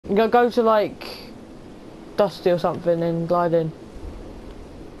Go to like Dusty or something and glide in.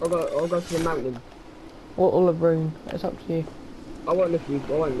 I'll go to the mountain. Or Olive Rune. It's up to you. I won't look. I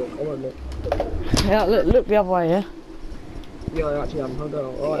won't look. Yeah, look the other way. Yeah. Yeah, I actually am. Hold on.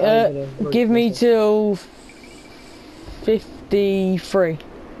 Alright, Give me till 53.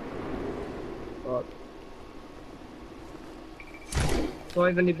 Alright. Do I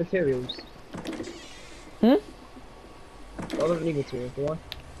even need materials? Hmm? I don't need materials, do I?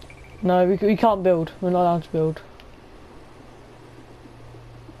 No, we can't build. We're not allowed to build.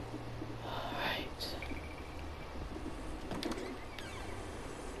 Right.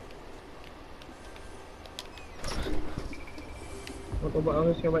 I'm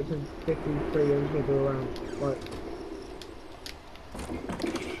just gonna wait till 53 and I'm just gonna go around. Right.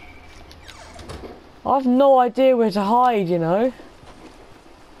 I've no idea where to hide, you know.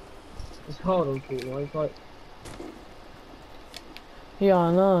 It's hard on Fortnite, it's like... Yeah,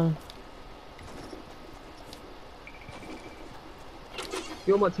 I know.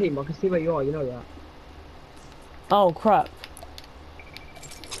 You're on my team, I can see where you are, you know that. Oh crap.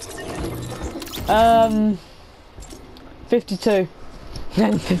 52.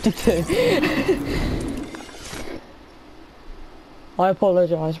 Then 52. I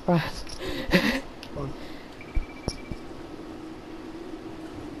apologise, Brad. Fine.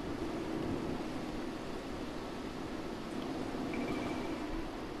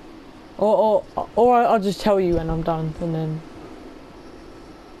 Or I'll just tell you when I'm done, and then.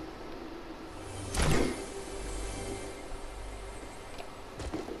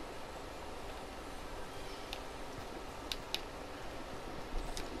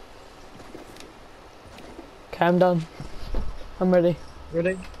 Okay, I'm done. I'm ready.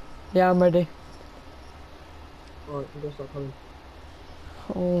 Ready? Yeah, I'm ready. Alright, I'm gonna start coming.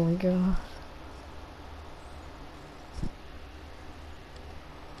 Oh my god.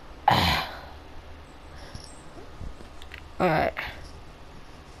 Alright.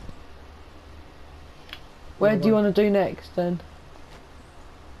 Where do you want to do next then?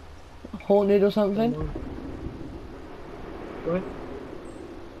 Haunted or something? Go ahead.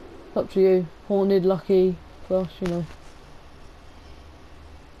 It's up to you. Haunted, lucky, gosh, you know.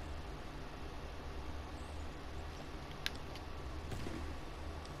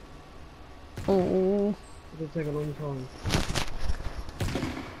 Oh. It'll take a long time.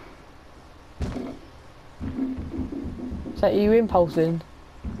 Is that you impulsing?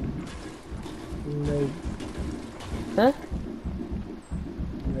 Maybe. Huh?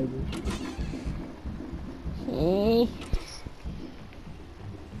 Maybe. Oh,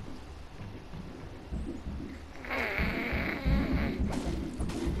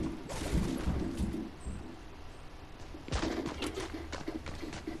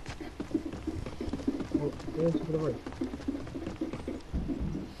 there's to the right.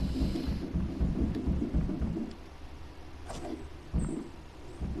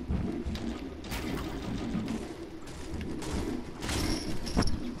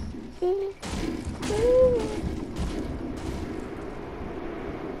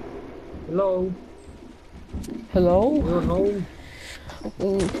 Hello? Hello? You're home?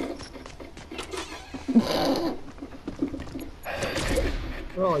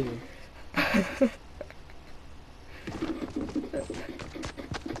 Where are you?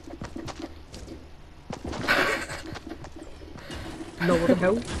 No, what the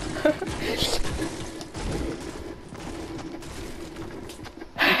hell?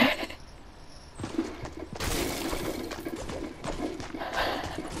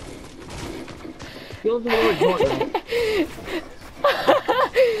 You're the one who's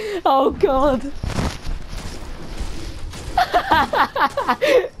Oh god.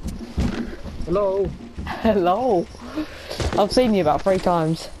 Hello? Hello. I've seen you about 3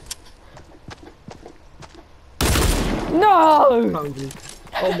 times. No! Found you.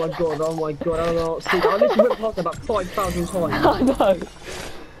 Oh my god, I don't know. See, I literally went past about 5,000 times. I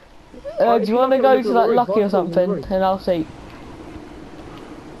know. Do you want to go to like Lucky or something? And I'll see.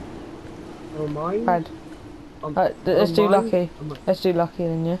 Oh, mine? Brad. Let's do Lucky. Let's do Lucky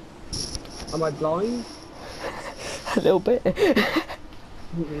then, yeah. Am I blind? A little bit.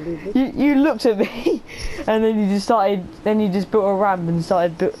 You looked at me, and then you just started. Then you just built a ramp and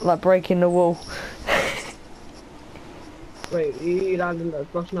started like breaking the wall. Wait, you landed in the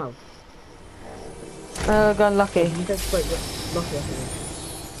flush now? Going Lucky. You just wait, Lucky, I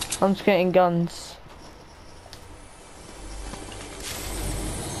think. I'm just getting guns.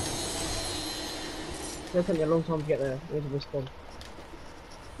 It's gonna take me a long time to get there. I need to respawn.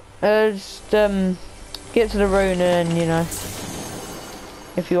 Just get to the rune and you know,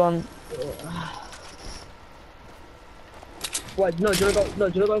 if you want. Wait, no, do you wanna go? No,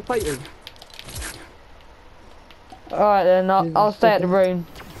 do you wanna go fighting? Alright then, I'll stay at the room.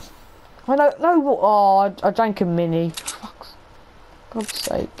 I don't know what. Oh, I drank a mini. Fuck's God's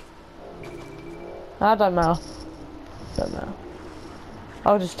sake. I don't know. Don't know.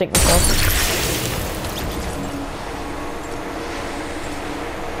 I'll just stick myself.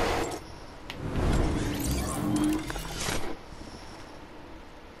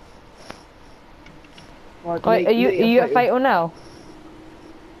 Right, Wait, are you at Fatal now?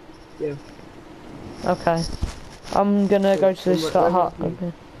 Yeah. Okay. I'm gonna go to the start hut.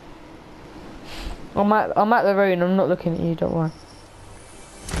 Okay. I'm at the room. I'm not looking at you. Don't worry.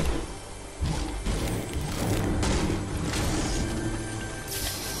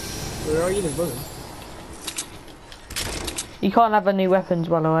 Where are you in the room? You can't have any weapons,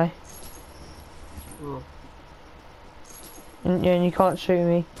 by the way. Oh. And you can't shoot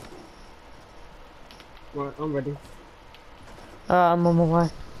me. Right, I'm ready. I'm on my way.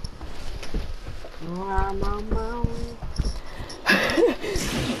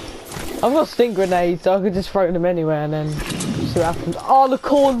 I've got stink grenades, so I could just throw them anywhere and then see what happens. Oh, the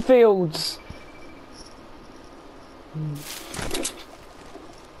cornfields!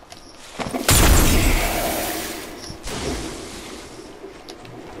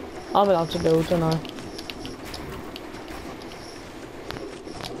 I'm allowed to build, aren't I?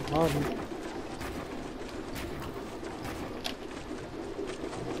 Pardon.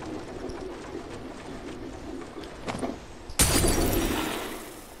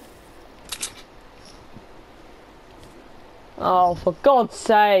 Oh, for God's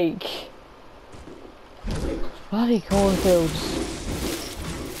sake! Bloody cornfields.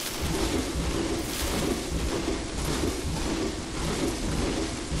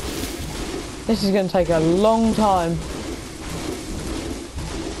 This is going to take a long time.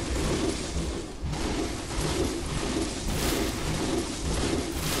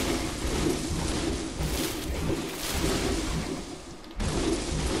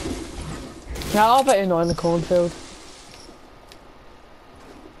 Yeah, I'll bet you're not in the cornfield.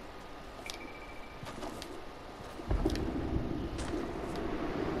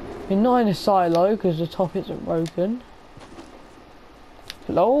 You're not in a silo because the top isn't broken.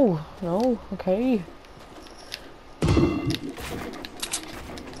 Hello? No? Okay. So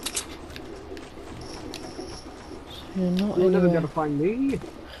you're not You're never anywhere. gonna find me.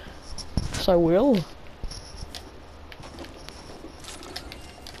 So will.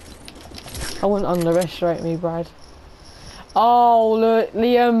 I wouldn't underestimate me, Brad. Oh, look,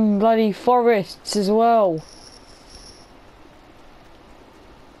 the bloody forests as well.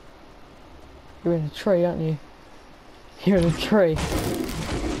 You're in a tree, aren't you? You're in a tree.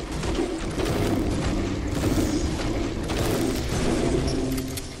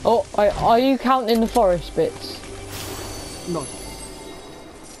 Oh, are you counting the forest bits? No.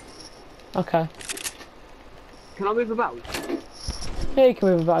 Okay. Can I move about? Yeah, you can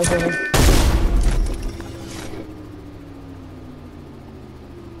move about again.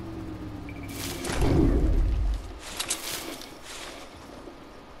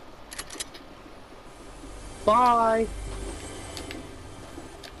 Bye.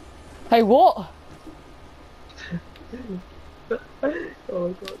 Hey, what? Oh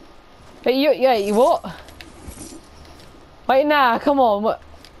my god. Hey, you what? Wait, nah, come on, what?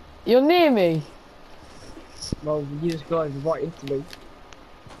 You're near me. Well, you just guys right into me.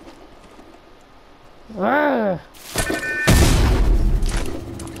 Arrgh.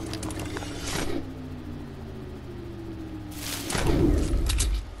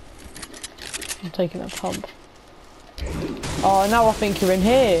 I'm taking a pump. Oh, now I think you're in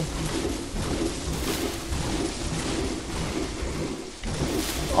here.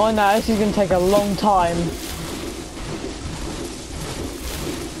 Oh no, this is going to take a long time.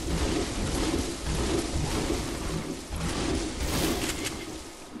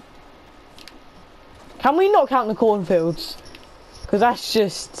 Can we not count the cornfields? Because that's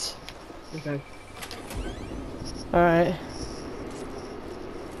just... Okay. Alright.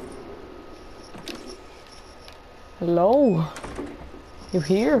 Hello? You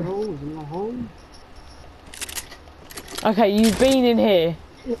here? Oh, is my home? Okay, you've been in here.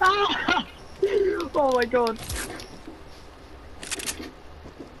 Oh my god.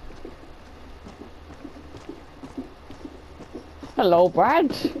 Hello,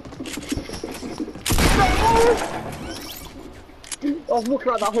 Brad. I was walking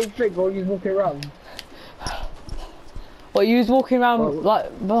around that whole thing while you was walking around. What, you was walking around, Oh.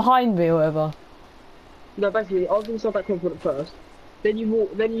 like, behind me or whatever? No, basically, I was inside that confident at first. Then you guys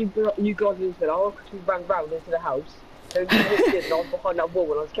into it. I actually ran round into the house. Then you walked in, and I was behind that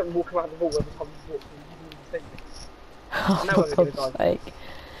wall, and I just kept walking around the wall every time you walked in. You didn't even see me. I know where we're For gonna God's go. sake.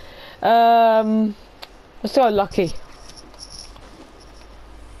 Let's go lucky.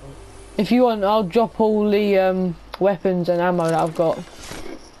 If you want, I'll drop all the weapons and ammo that I've got.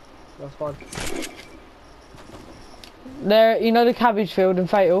 That's fine. There, you know the cabbage field in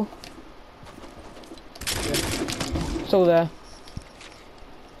Fatal? Yeah. It's all there.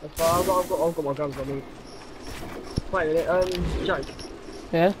 That's fine. I've got my guns on me. Wait a minute, Jake.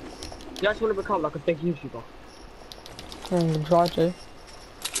 Yeah? You actually want to become like a big YouTuber? Try to.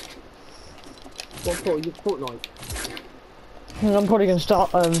 What for? You Fortnite? I'm probably gonna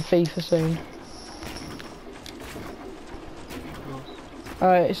start FIFA soon. Nice.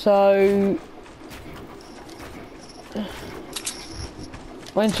 Alright, so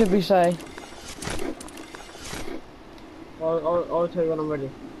when should we say? I'll tell you when I'm ready.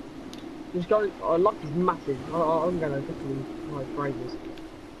 Just go. Luck is massive. I'm gonna definitely like phrases.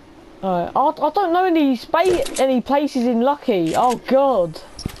 Alright, I don't know any places in Lucky. Oh God.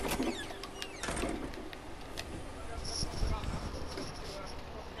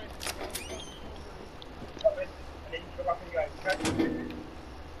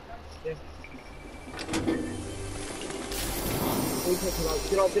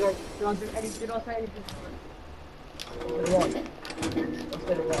 Did I say anything? Right. I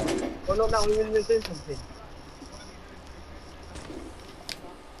said it right. Well, not now. We're going to do something.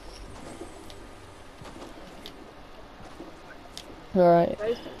 Alright. I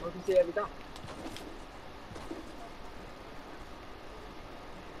can see every duck.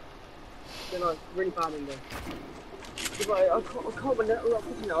 You know, it's really bad in there. I can't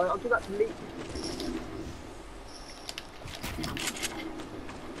remember. I'll do that to Lee.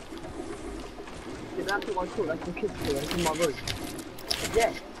 Yeah, that's what I call it. That's the kids' school. That's in my room.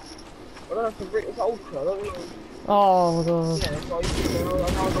 Yeah. Well, that's it's old school. I don't know. Oh my God. Yeah, that's what I used to do. I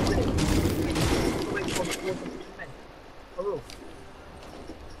know I'm ready. I'll make sure I will.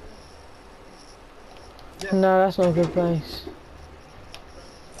 Yeah. No, that's not a good place.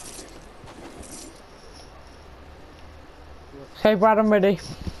 Okay, Brad, I'm ready.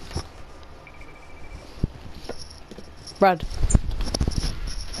 Brad.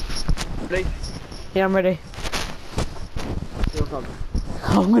 Ready? Yeah, I'm ready. You'll come.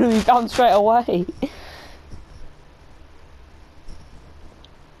 I'm gonna be done straight away.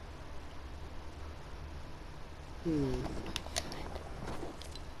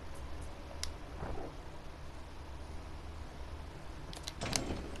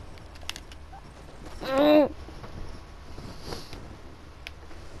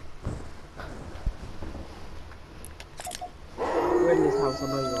 You're in this house, I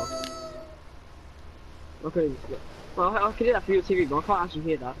know you are. Okay, well, I can hear that through your TV, but I can't actually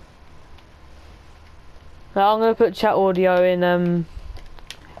hear that. I'm gonna put chat audio in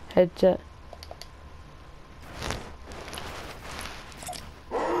headset.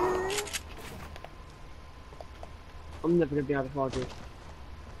 I'm never gonna be able to find you.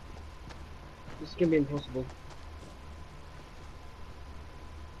 It's gonna be impossible.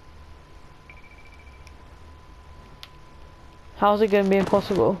 How's it gonna be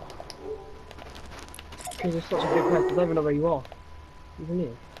impossible? Because it's such a big place, I don't even know where you are. Isn't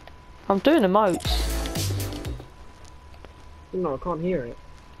it? I'm doing emotes. No, I can't hear it.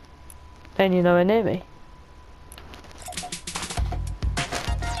 Then you're nowhere near me.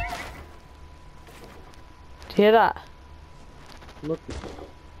 Do you hear that? Look.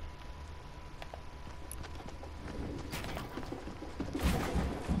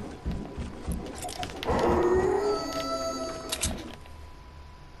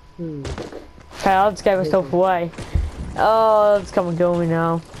 Okay, I just gave myself away. Oh, it's come and kill me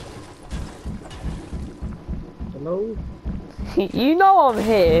now. Hello? You know I'm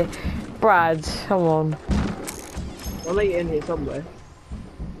here. Brad, come on. I'll let you in here somewhere.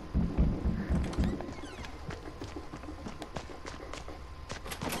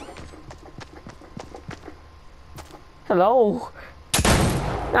 Hello.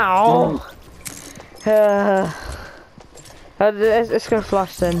 No. It's gonna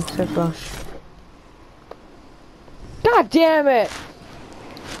flush then. It's gonna flush. God damn it!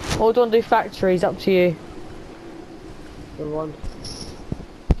 Or do you want to do factories? Up to you. The one.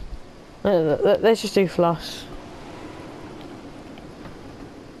 Let's just do flush.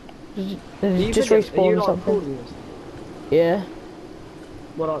 Just respawn are you or like something. recording this? Yeah.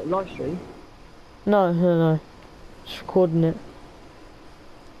 What, like live stream? No. Just recording it.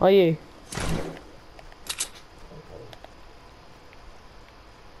 Are you?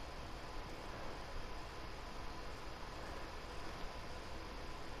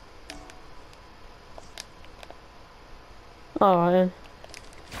 Alright then.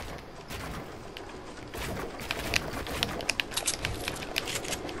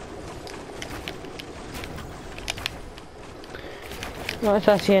 Right,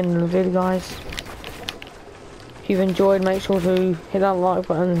 that's the end of the video, guys. If you've enjoyed, make sure to hit that like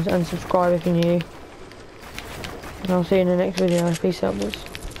button and subscribe if you're new. And I'll see you in the next video. Peace out, boys.